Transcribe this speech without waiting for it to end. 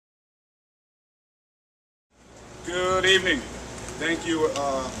Good evening. Thank you,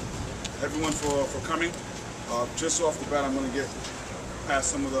 everyone, for coming. Just off the bat, I'm going to get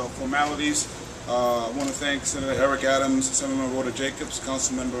past some of the formalities. I want to thank Senator Eric Adams, Senator RHODA Jacobs,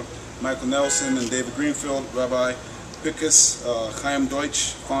 Councilmember Michael Nelson, and David Greenfield, Rabbi Pickus, CHAIM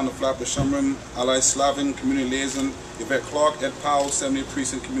DEUTCH, founder of Flatbush Shomrim, Ally Slavin, Community Liaison, Yvette Clark, Ed Powell, 70th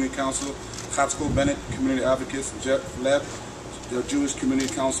Precinct Community Council, CHATZKELL, BENNETT, Community Advocates, Jeff Leb, the Jewish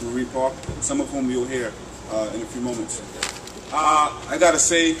Community Council, Marine Park, some of whom you'll hear in a few moments. I got to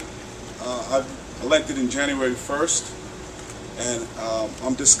say, I'm elected in January 1st, and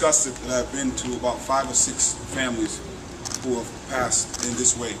I'm disgusted that I've been to about 5 or 6 families who have passed in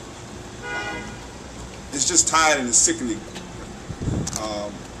this way. It's just tired and it's sickening.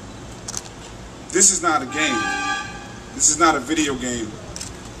 This is not a game. This is not a video game.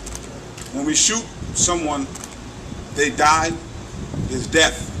 When we shoot someone, they die, there's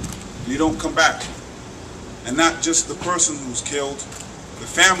death, and you don't come back. And not just the person who's killed, the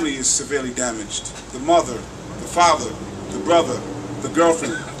family is severely damaged. The mother, the father, the brother, the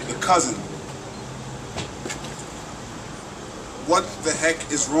girlfriend, the cousin. What the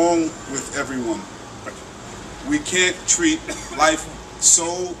heck is wrong with everyone? We can't treat life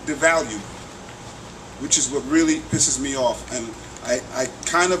so devalued, which is what really pisses me off. And I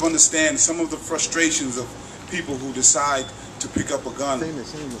kind of understand some of the frustrations of people who decide to pick up a gun.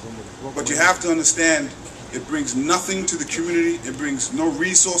 But you have to understand, it brings nothing to the community, it brings no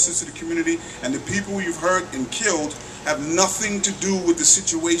resources to the community, and the people you've hurt and killed have nothing to do with the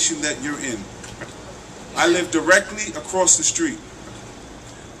situation that you're in. I live directly across the street.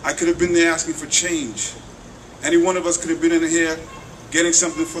 I could have been there asking for change. Any one of us could have been in here getting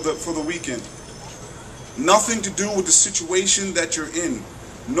something for the weekend. Nothing to do with the situation that you're in.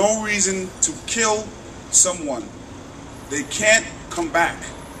 No reason to kill someone. They can't come back.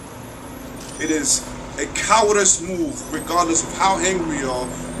 It is a cowardice move, regardless of how angry you are,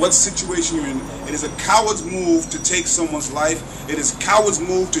 what situation you're in. It is a coward's move to take someone's life. It is a coward's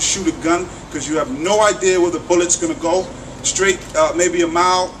move to shoot a gun because you have no idea where the bullet's going to go. Straight, maybe a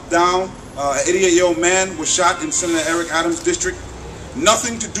mile down, an 88-year-old man was shot in Senator Eric Adams' district.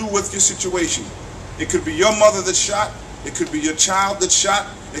 Nothing to do with your situation. It could be your mother that's shot. It could be your child that's shot.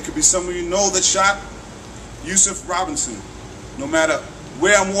 It could be someone you know that's shot. Yosef Robinson. No matter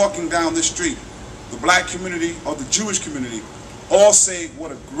where I'm walking down this street, the black community or the Jewish community all say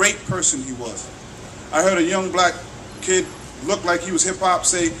what a great person he was. I heard a young black kid look like he was hip-hop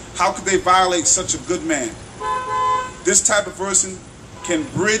say, how could they violate such a good man? This type of person can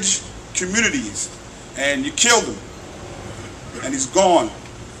bridge communities, and you killed him, and he's gone.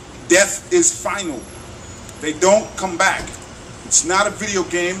 Death is final. They don't come back. It's not a video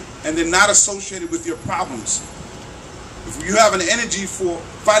game, and they're not associated with your problems. If you have an energy for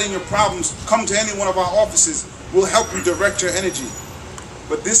fighting your problems, come to any one of our offices. We'll help you direct your energy.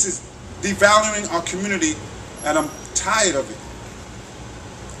 But this is devaluing our community, and I'm tired of it.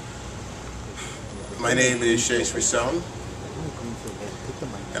 My name is Sheish Rissam,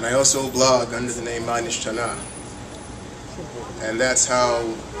 and I also blog under the name Manish Chana. And that's how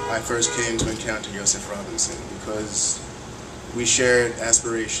I first came to encounter Yosef Robinson, because we shared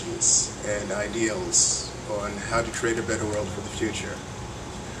aspirations and ideals on how to create a better world for the future.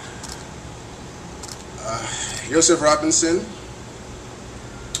 Yosef Robinson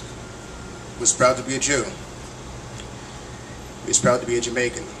was proud to be a Jew. He was proud to be a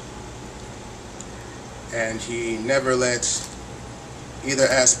Jamaican. And he never let either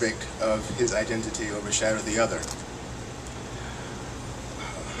aspect of his identity overshadow the other.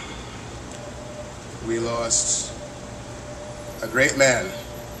 We lost a great man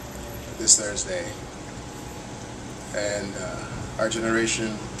this Thursday, and our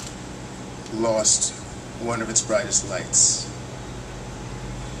generation lost one of its brightest lights.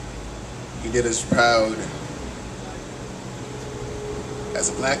 He did us proud as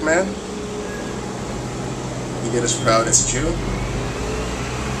a black man. He did us proud as a Jew.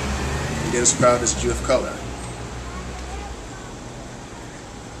 He did us proud as a Jew of color.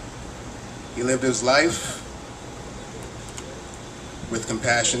 He lived his life with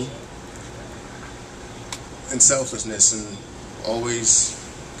compassion and selflessness, and always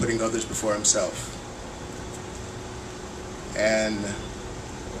putting others before himself. And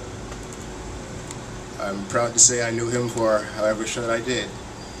I'm proud to say I knew him for however short I did,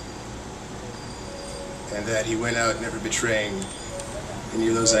 and that he went out never betraying any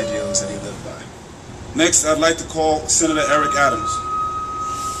of those ideals that he lived by. Next, I'd like to call Senator Eric Adams.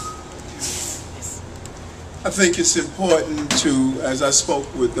 I think it's important to, as I spoke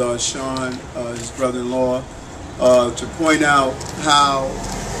with Sean, his brother-in-law, to point out how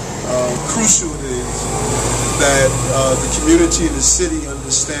crucial it is that the community and the city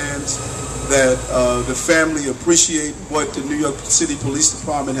understands that the family appreciate what the New York City Police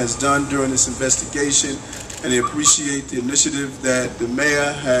Department has done during this investigation, and they appreciate the initiative that the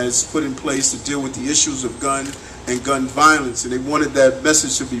mayor has put in place to deal with the issues of gun and gun violence, and they wanted that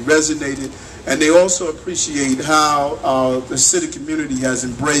message to be resonated. And they also appreciate how the city community has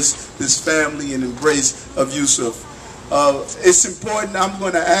embraced this family and embrace of Yosef. It's important. I'm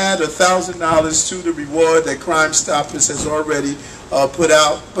going to add $1,000 to the reward that Crime Stoppers has already put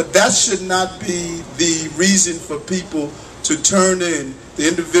out, but that should not be the reason for people to turn in the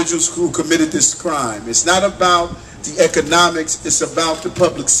individuals who committed this crime. It's not about the economics, it's about the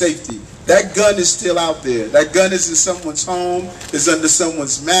public safety. That gun is still out there. That gun is in someone's home, it's under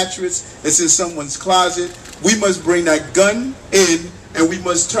someone's mattress, it's in someone's closet. We must bring that gun in, and we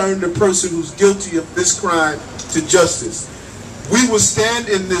must turn the person who's guilty of this crime to justice. We will stand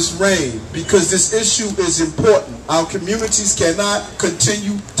in this rain because this issue is important. Our communities cannot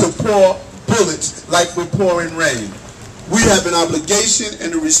continue to pour bullets like we're pouring rain. We have an obligation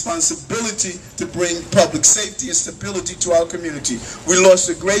and a responsibility to bring public safety and stability to our community. We lost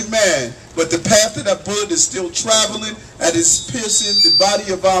a great man, but the path of that bullet is still traveling and is piercing the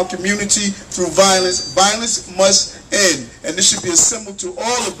body of our community through violence. Violence must end, and this should be a symbol to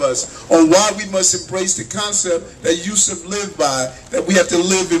all of us on why we must embrace the concept that Yosef lived by, that we have to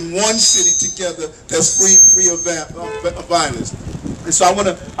live in one city together that's free of violence. And so I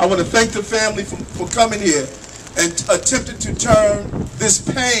want to thank the family for coming here and attempted to turn this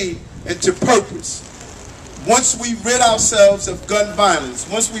pain into purpose. Once we rid ourselves of gun violence,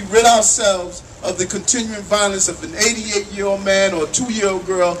 once we rid ourselves of the continuing violence of an 88-year-old man or a 2-year-old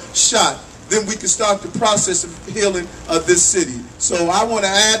girl shot, then we can start the process of healing of this city. So I want to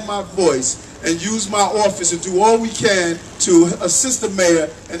add my voice and use my office and do all we can to assist the mayor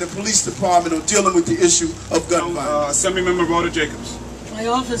and the police department on dealing with the issue of gun violence. Assemblymember RHODA Jacobs. My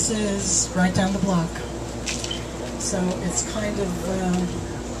office is right down the block. So it's kind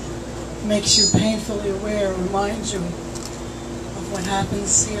of makes you painfully aware, reminds you of what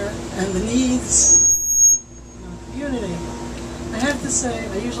happens here and the needs in our community. I have to say,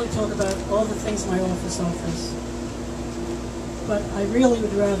 I usually talk about all the things my office offers, but I really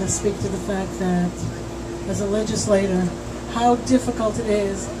would rather speak to the fact that, as a legislator, how difficult it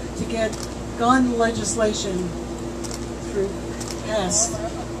is to get gun legislation through passed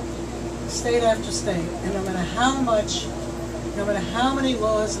state after state, and no matter how many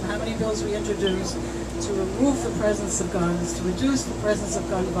laws and how many bills we introduce to remove the presence of guns, to reduce the presence of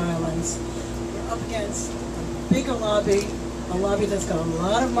gun violence, we're up against a bigger lobby, a lobby that's got a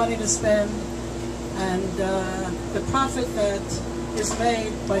lot of money to spend, and the profit that is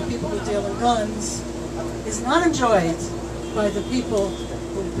made by people who deal in guns is not enjoyed by the people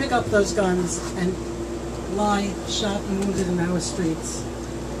who pick up those guns and lie shot and wounded in our streets.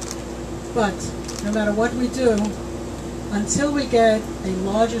 But no matter what we do, until we get a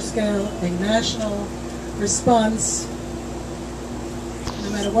larger scale, a national response, no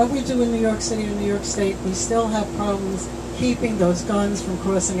matter what we do in New York City or New York State, we still have problems keeping those guns from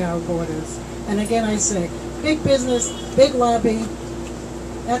crossing our borders. And again, I say, big business, big lobby,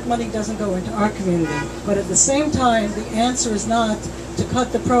 that money doesn't go into our community. But at the same time, the answer is not to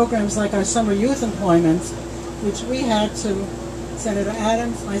cut the programs like our summer youth employment, which we had to, Senator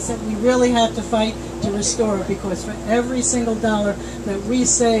Adams, I said we really had to fight to restore it, because for every single dollar that we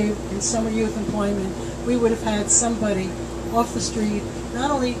save in summer youth employment, we would have had somebody off the street,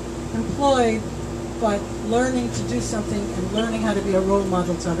 not only employed, but learning to do something and learning how to be a role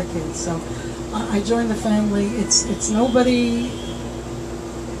model to other kids. So I joined the family. It's nobody,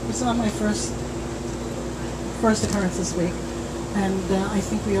 it's not my first occurrence this week. And I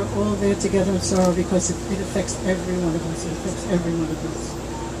think we are all there together in sorrow, because it affects every one of us. It affects every one of us.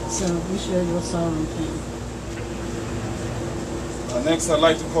 So we share your sorrow and pain. Next, I'd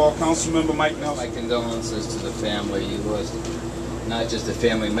like to call Councilmember Mike Nelson. My condolences to the family. He was not just a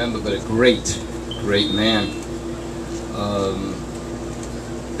family member, but a great man.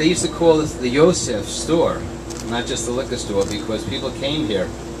 They used to call this the Yosef store, not just the liquor store, because people came here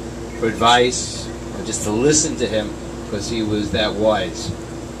for advice or just to listen to him, because he was that wise.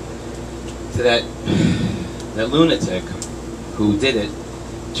 To that lunatic who did it,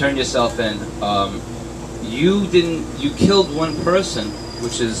 turn yourself in. You killed one person,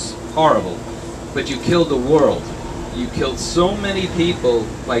 which is horrible, but you killed the world. You killed so many people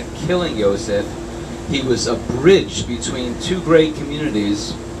by killing Yosef. He was a bridge between two great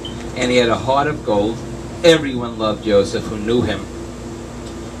communities, and he had a heart of gold. Everyone loved Yosef who knew him.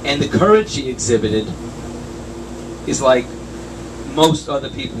 And the courage he exhibited is like most other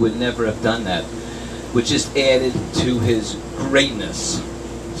people would never have done that, which just added to his greatness.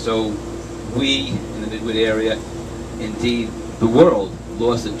 So we in the Midwood area, indeed the world,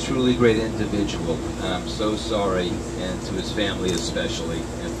 lost a truly great individual. And I'm so sorry, and to his family especially,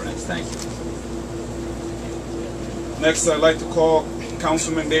 and friends. Thank you. Next, I'd like to call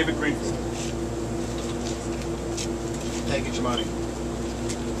Councilman David Greenfield. Thank you, Jamani.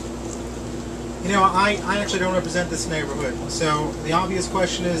 You know, I actually don't represent this neighborhood, so the obvious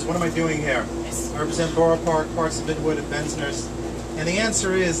question is, what am I doing here? I represent Borough Park, parts of Midwood, and Bensonhurst, and the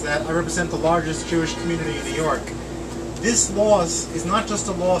answer is that I represent the largest Jewish community in New York. This loss is not just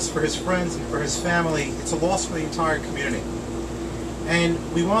a loss for his friends and for his family, it's a loss for the entire community. And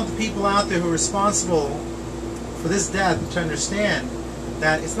we want the people out there who are responsible for this death to understand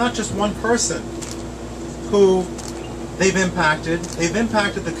that it's not just one person who they've impacted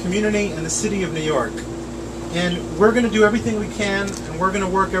the community and the city of New York. And we're going to do everything we can, and we're going to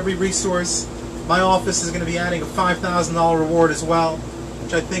work every resource. My office is going to be adding a $5,000 reward as well,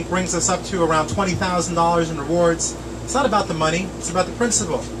 which I think brings us up to around $20,000 in rewards. It's not about the money, it's about the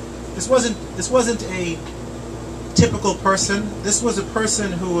principle. This wasn't a typical person. This was a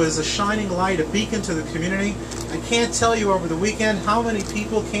person who was a shining light, a beacon to the community. I can't tell you over the weekend how many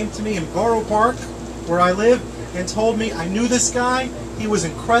people came to me in Borough Park, where I live, and told me, I knew this guy, he was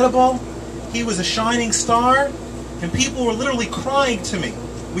incredible, he was a shining star, and people were literally crying to me.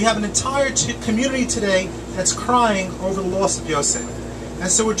 We have an entire community today that's crying over the loss of Yosef. And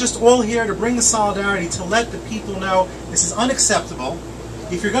so we're just all here to bring the solidarity, to let the people know this is unacceptable.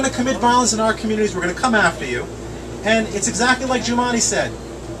 If you're going to commit violence in our communities, we're going to come after you. And it's exactly like Jumani said.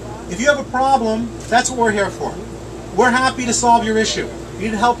 If you have a problem, that's what we're here for. We're happy to solve your issue.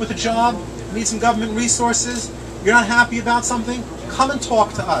 You need help with a job, you need some government resources, you're not happy about something, come and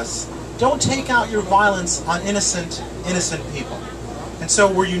talk to us. Don't take out your violence on innocent people. And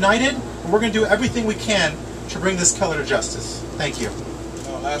so we're united, and we're going to do everything we can to bring this killer to justice. Thank you.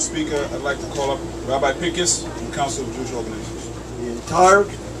 Last speaker, I'd like to call up Rabbi Pincus from Council of Jewish Organizations.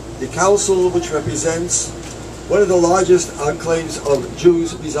 The council, which represents one of the largest enclaves of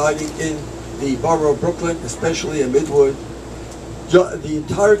Jews residing in the borough of Brooklyn, especially in Midwood, the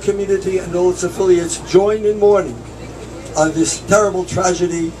entire community and all its affiliates join in mourning on this terrible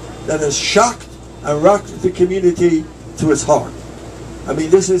tragedy that has shocked and rocked the community to its heart. I mean,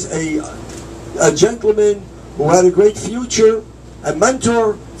 this is a gentleman who had a great future, a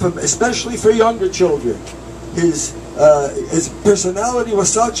mentor, especially for younger children. His personality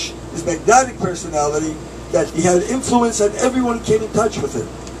was such, his magnetic personality, that he had influence and everyone came in touch with him.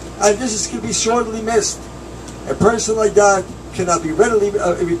 And this is going to be sorely missed. A person like that cannot be readily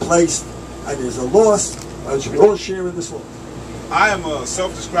replaced, and there's a loss, and we should all share in this loss. I am a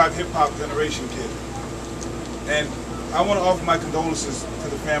self-described hip-hop generation kid, and I want to offer my condolences to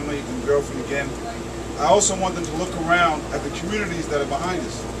the family and girlfriend again. I also want them to look around at the communities that are behind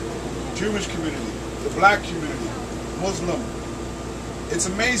us. The Jewish community, the black community, Muslim. It's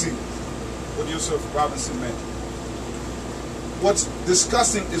amazing what Yosef Robinson meant. What's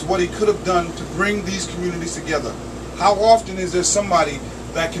disgusting is what he could have done to bring these communities together. How often is there somebody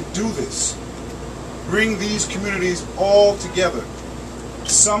that can do this? Bring these communities all together.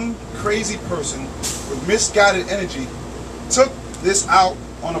 Some crazy person with misguided energy took this out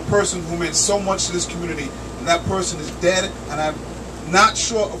on a person who meant so much to this community, and that person is dead, and I'm not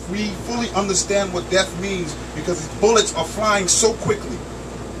sure if we fully understand what death means, because these bullets are flying so quickly.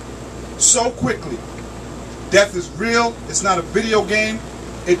 So quickly. Death is real. It's not a video game.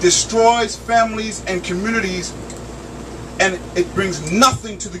 It destroys families and communities, and it brings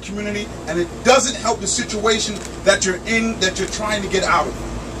nothing to the community, and it doesn't help the situation that you're in, that you're trying to get out of.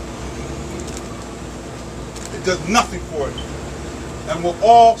 It does nothing for it. And we're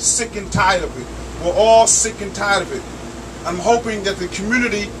all sick and tired of it. We're all sick and tired of it. I'm hoping that the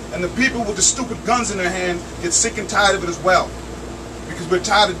community and the people with the stupid guns in their hand get sick and tired of it as well, because we're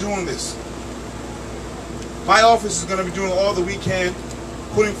tired of doing this. My office is going to be doing all that we can,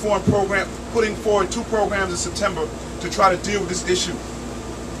 putting forward 2 programs in September to try to deal with this issue.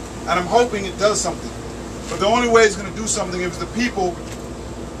 And I'm hoping it does something. But the only way it's going to do something is the people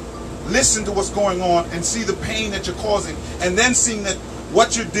listen to what's going on and see the pain that you're causing, and then seeing that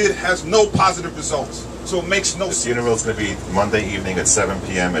what you did has no positive results. So it makes no sense. The funeral is going to be Monday evening at 7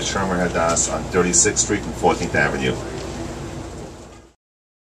 p.m. at Shomrim on 36th Street and 14th Avenue.